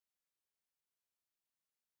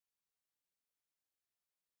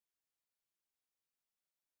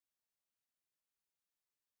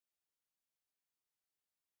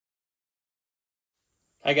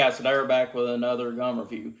Hey guys, today we're back with another gun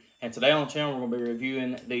review. And today on the channel we're going to be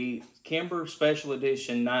reviewing the Kimber Special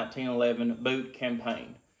Edition 1911 Boot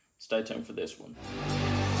Campaign. Stay tuned for this one.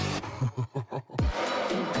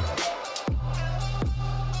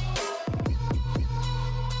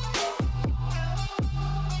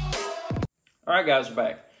 Alright guys, we're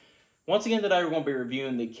back. Once again today we're going to be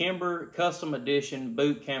reviewing the Kimber Custom Edition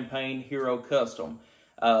Boot Campaign Hero Custom.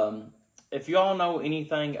 If you all know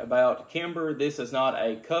anything about Kimber, this is not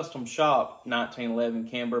a custom shop 1911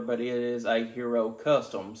 Kimber, but it is a Hero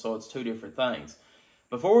Custom, so it's two different things.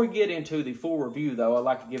 Before we get into the full review, though, I'd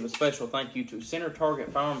like to give a special thank you to Center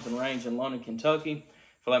Target Firearms and Range in London, Kentucky,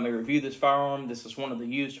 for letting me review this firearm. This is one of the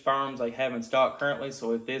used firearms they have in stock currently,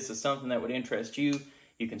 so if this is something that would interest you,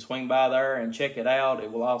 you can swing by there and check it out.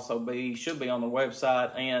 It will also should be on their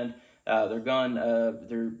website and their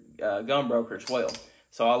gun broker as well.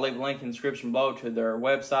 So I'll leave a link in the description below to their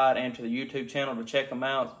website and to the YouTube channel to check them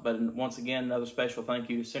out. But once again, another special thank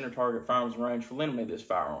you to Center Target Firearms and Range for lending me this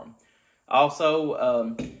firearm.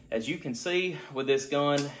 Also, as you can see with this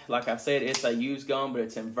gun, like I said, it's a used gun, but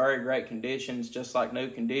it's in very great conditions, just like new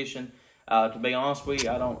condition. To be honest with you,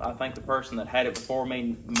 I think the person that had it before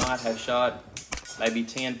me might have shot maybe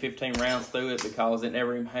 10, 15 rounds through it because it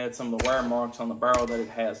never even had some of the wear marks on the barrel that it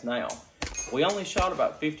has now. We only shot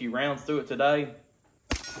about 50 rounds through it today.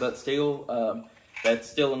 But still, that's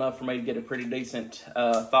still enough for me to get a pretty decent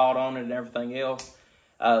thought on it and everything else.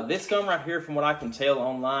 This gun right here, from what I can tell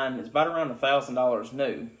online, is about around $1,000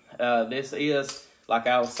 new. This is, like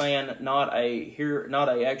I was saying, not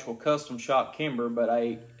a actual custom shop Kimber, but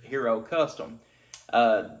a Hero Custom.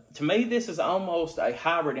 To me, this is almost a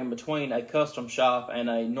hybrid in between a custom shop and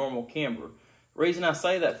a normal Kimber. The reason I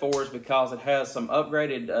say that for is because it has some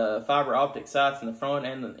upgraded fiber optic sights in the front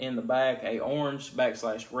and in the back, a orange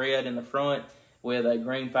 / red in the front with a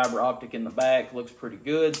green fiber optic in the back. Looks pretty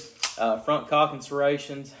good. Front cocking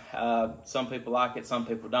serrations, some people like it, some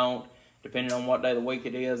people don't. Depending on what day of the week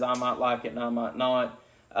it is, I might like it and I might not.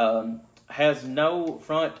 Has no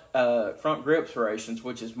front grip serrations,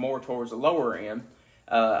 which is more towards the lower end.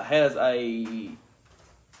 Has a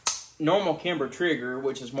normal Kimber trigger,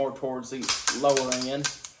 which is more towards the lower end.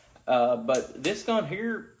 But this gun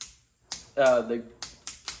here, the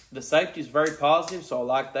safety is very positive, so I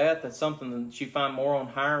like that. That's something that you find more on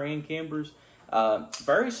higher end Kimbers.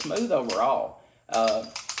 Very smooth overall.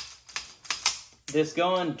 This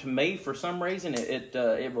gun, to me, for some reason, it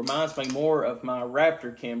reminds me more of my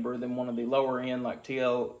Raptor Kimber than one of the lower end like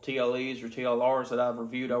TLEs or TLRs that I've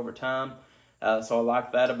reviewed over time. So I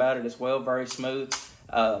like that about it as well. Very smooth.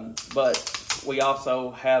 But we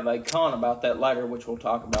also have a con about that later, which we'll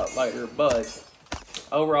talk about later. But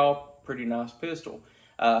overall, pretty nice pistol.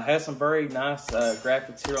 Has some very nice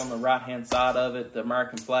graphics here on the right-hand side of it. The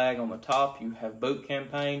American flag on the top, you have Boot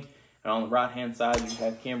Campaign. And on the right-hand side, you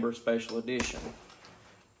have Kimber Special Edition.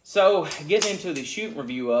 So, getting into the shooting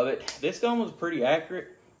review of it, this gun was pretty accurate.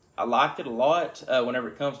 I liked it a lot whenever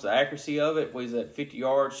it comes to the accuracy of it. We was at 50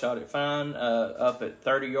 yards, shot it fine. Up at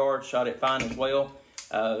 30 yards, shot it fine as well.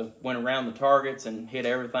 Went around the targets and hit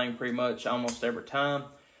everything pretty much almost every time.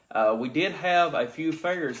 We did have a few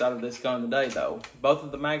failures out of this gun today, though. Both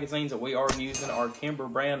of the magazines that we are using are Kimber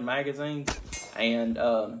brand magazines, and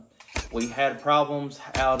we had problems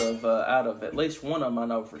out of at least one of them, I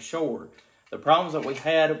know for sure. The problems that we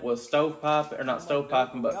had was stovepipe, or not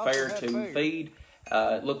stovepiping, but failure to feed.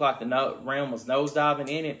 It looked like the round was nosediving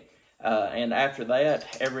in it. And after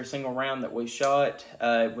that, every single round that we shot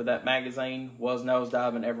with that magazine was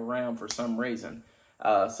nosediving every round for some reason.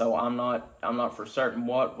 So I'm not for certain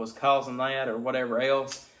what was causing that or whatever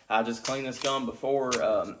else. I just cleaned this gun before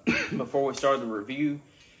before we started the review.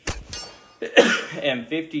 And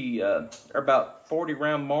about 40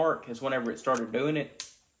 round mark is whenever it started doing it.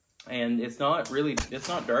 And it's not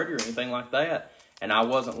dirty or anything like that. And I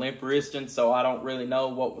wasn't limp wristing, so I don't really know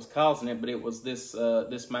what was causing it, but it was this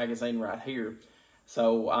magazine right here.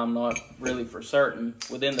 So I'm not really for certain.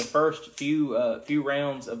 Within the first few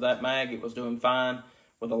rounds of that mag, it was doing fine.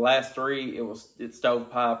 With the last three, it's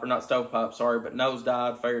stovepipe, or not stovepipe, sorry, but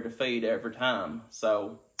nosedive, failure to feed every time.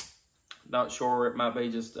 So not sure, it might be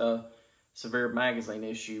just a severe magazine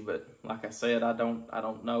issue, but like I said, I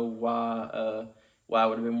don't know why it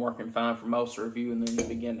would have been working fine for most of the review and then you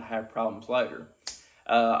begin to have problems later.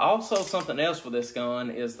 Also, something else with this gun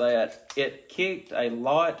is that it kicked a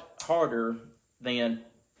lot harder than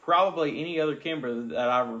probably any other Kimber that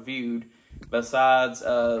I reviewed, besides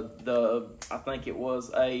I think it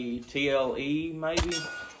was a TLE maybe,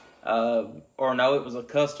 or no, it was a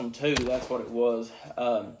Custom 2, that's what it was.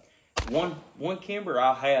 One Kimber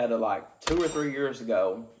I had like 2 or 3 years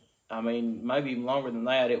ago, I mean, maybe even longer than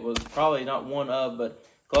that. It was probably not one of, but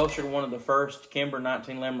closer to one of the first Kimber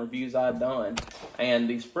 1911 reviews I'd done. And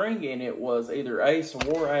the spring in it was either ace or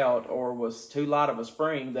wore out, or was too light of a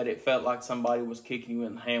spring that it felt like somebody was kicking you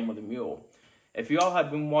in the hand with a mule. If you all have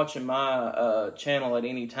been watching my channel at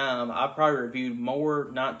any time, I probably reviewed more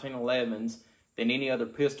 1911s than any other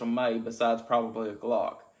pistol made besides probably a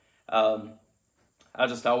Glock. I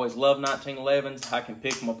just always love 1911s. I can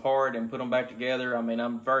pick them apart and put them back together. I mean,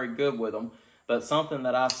 I'm very good with them. But something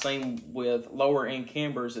that I've seen with lower end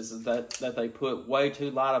Kimbers is that they put way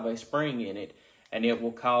too light of a spring in it, and it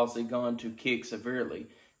will cause the gun to kick severely.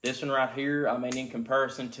 This one right here, I mean, in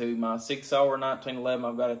comparison to my 6-hour 1911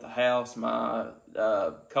 I've got at the house, my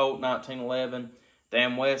Colt 1911,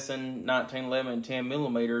 Dan Wesson 1911 and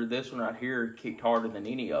 10mm, this one right here kicked harder than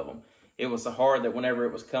any of them. It was so hard that whenever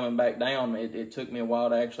it was coming back down, it took me a while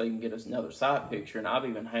to actually even get another sight picture, and I've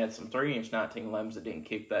even had some 3-inch 1911s that didn't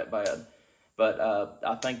kick that bad. But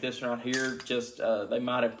I think this one right here, just they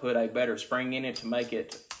might have put a better spring in it to make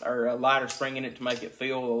it, or a lighter spring in it to make it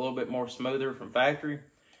feel a little bit more smoother from factory.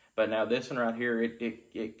 But now this one right here,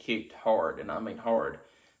 it kicked hard, and I mean hard.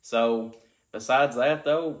 So besides that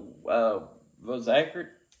though, was accurate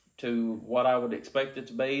to what I would expect it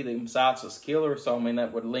to be. The sights was killer, so I mean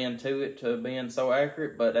that would lend to it to being so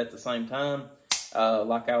accurate. But at the same time,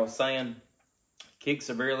 like I was saying, kicked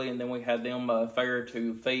severely, and then we had them failure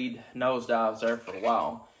to feed nosedives there for a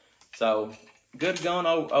while. So good gun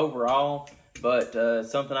overall, but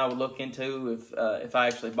something I would look into if I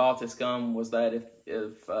actually bought this gun was that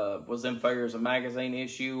if was them failures a magazine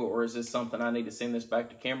issue, or is this something I need to send this back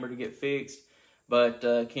to Kimber to get fixed.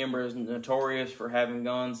 But Kimber is notorious for having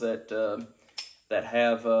guns that that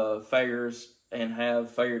have failures and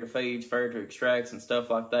have failure to feeds, failure to extracts, and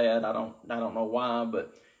stuff like that. I don't know why,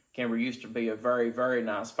 but Kimber used to be a very, very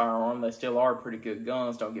nice firearm. They still are pretty good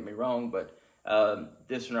guns, don't get me wrong, but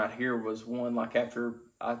this one right here was one, like after,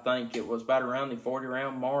 I think it was about around the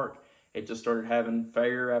 40-round mark, it just started having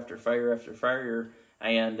failure after failure after failure,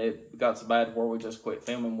 and it got so bad where we just quit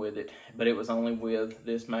filming with it. But it was only with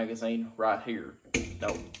this magazine right here.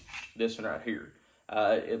 No, this one right here.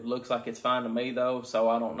 It looks like it's fine to me though, so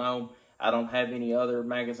I don't know. I don't have any other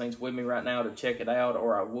magazines with me right now to check it out,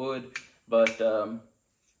 or I would, but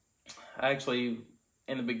actually,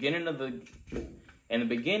 in the beginning of the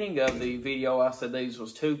video, I said these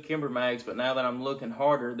was 2 Kimber mags, but now that I'm looking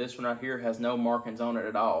harder, this one right here has no markings on it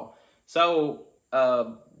at all. So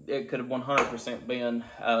it could have 100% been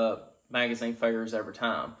magazine failures every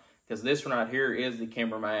time, because this one right here is the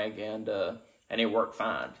Kimber mag, and it worked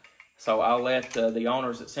fine. So I'll let the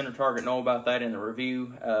owners at Center Target know about that in the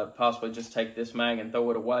review. Possibly just take this mag and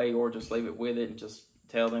throw it away, or just leave it with it and just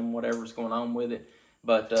tell them whatever's going on with it.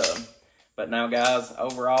 But now, guys,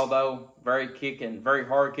 overall though, very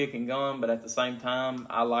hard kicking gun, but at the same time,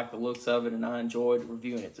 I like the looks of it and I enjoyed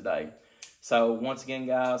reviewing it today. So once again,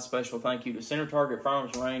 guys, special thank you to Center Target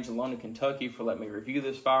Firearms Range in London, Kentucky for letting me review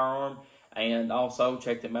this firearm. And also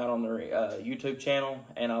check them out on their YouTube channel,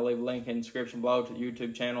 and I'll leave a link in the description below to the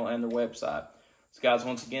YouTube channel and their website. So guys,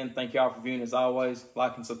 once again, thank y'all for viewing as always.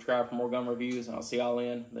 Like and subscribe for more gun reviews, and I'll see y'all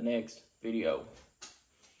in the next video.